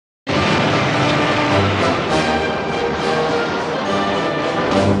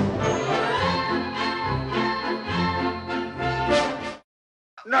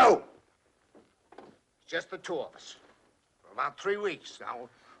No. It's just the two of us. For about 3 weeks now.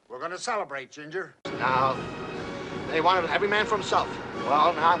 We're going to celebrate, Ginger. Now, they wanted every man for himself.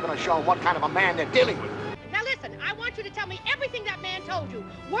 Well, now I'm going to show them what kind of a man they're dealing with. Now listen, I want you to tell me everything that man told you,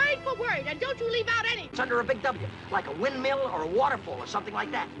 word for word, and don't you leave out any. It's under a big W, like a windmill or a waterfall or something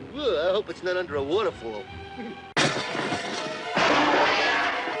like that. Well, I hope it's not under a waterfall.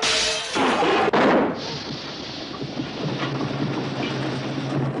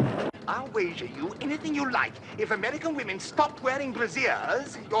 I'll wager you anything you like. If American women stopped wearing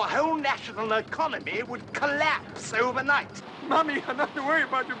brassieres, your whole national economy would collapse overnight. Mommy, you don't have to worry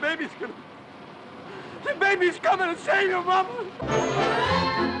about your baby's coming. The baby's coming to save you, Mama.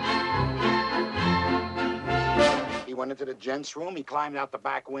 He went into the gents' room. He climbed out the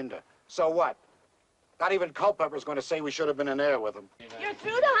back window. So what? Not even Culpepper's going to say we should have been in there with him. You're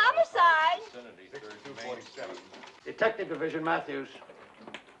through the homicide. Detective Division, Matthews.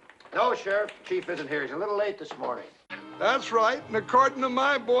 No, Sheriff. Chief isn't here. He's a little late this morning. That's right, and according to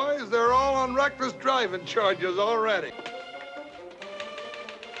my boys, they're all on reckless driving charges already.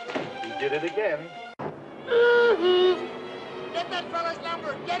 He did it again. Get that fella's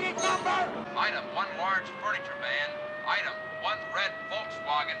number! Get his number! Item 1 large furniture van. Item 1 red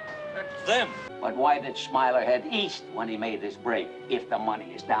Volkswagen. It's them. But why did Smiler head east when he made this break, if the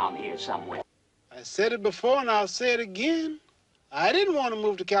money is down here somewhere? I said it before, and I'll say it again. I didn't want to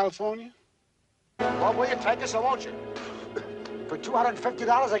move to California. Well, will you take us or won't you? For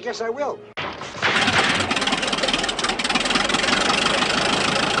 $250, I guess I will.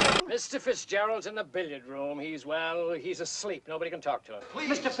 Mr. Fitzgerald's in the billiard room. He's asleep. Nobody can talk to him.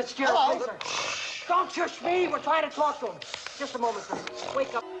 Mr. Fitzgerald, please, don't shush me. We're trying to talk to him. Just a moment, sir.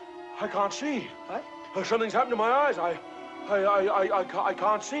 Wake up. I can't see. What? Something's happened to my eyes. I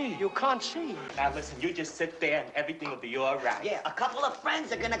can't see. You can't see. Now listen, you just sit there and everything will be all right. Yeah, a couple of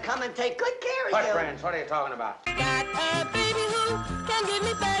friends are gonna come and take good care of What you. friends? What are you talking about? Got a baby who can give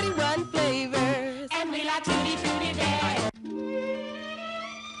me 31 flavors. And we like tutti frutti day.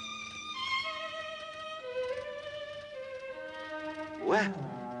 What?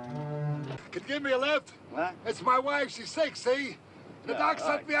 Could you give me a lift? What? It's my wife. She's sick, see? The doc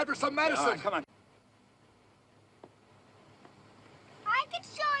sent me out for some medicine. All right, come on. I can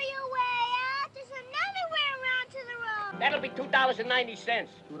show you a way out. There's another way around to the road. That'll be $2.90.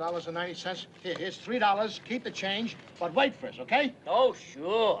 $2.90. Here's $3. Keep the change, but wait for us, okay? Oh,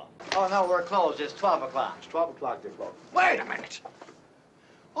 sure. Oh, no, we're closed. It's 12 o'clock. It's 12 o'clock, they're closed. Wait a minute.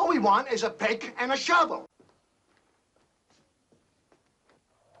 All we want is a pick and a shovel.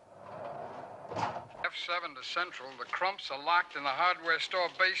 F7 to Central. The Crumps are locked in the hardware store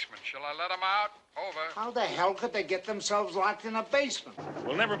basement. Shall I let them out? Over. How the hell could they get themselves locked in a basement?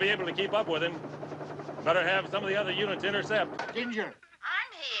 We'll never be able to keep up with him. Better have some of the other units intercept. Ginger.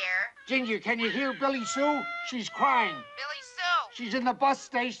 I'm here. Ginger, can you hear Billy Sue? She's crying. Billy Sue. She's in the bus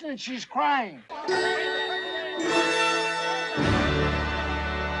station and she's crying.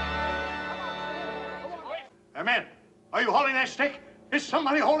 Hey, man, are you holding that stick? Is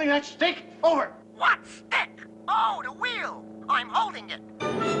somebody holding that stick? Over. What stick? Oh, the wheel. I'm holding it.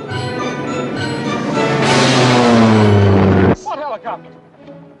 What helicopter?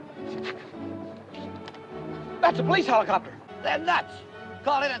 That's a police helicopter. They're nuts.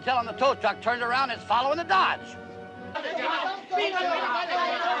 Call in and tell them the tow truck turned around and is following the Dodge.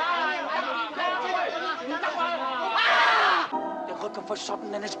 They're looking for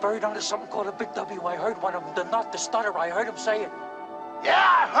something and it's buried under something called a big W. I heard one of them, the nut, the stutter. I heard him say it. Yeah,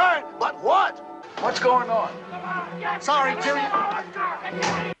 I heard, but what? What's going on? Sorry, Jimmy.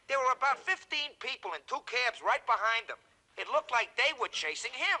 There were about 15 people in 2 cabs right behind them. It looked like they were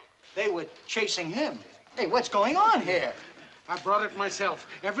chasing him. They were chasing him. Hey, what's going on here? I brought it myself.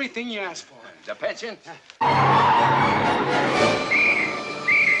 Everything you asked for. The pension? Hey!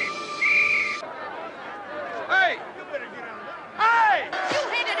 Hey! You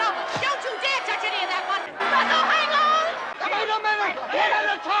hand it over. Don't you dare touch any of that money. Russell, hang on. Wait a minute! One at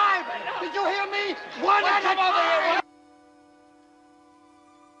a time! Did you hear me? One at a time!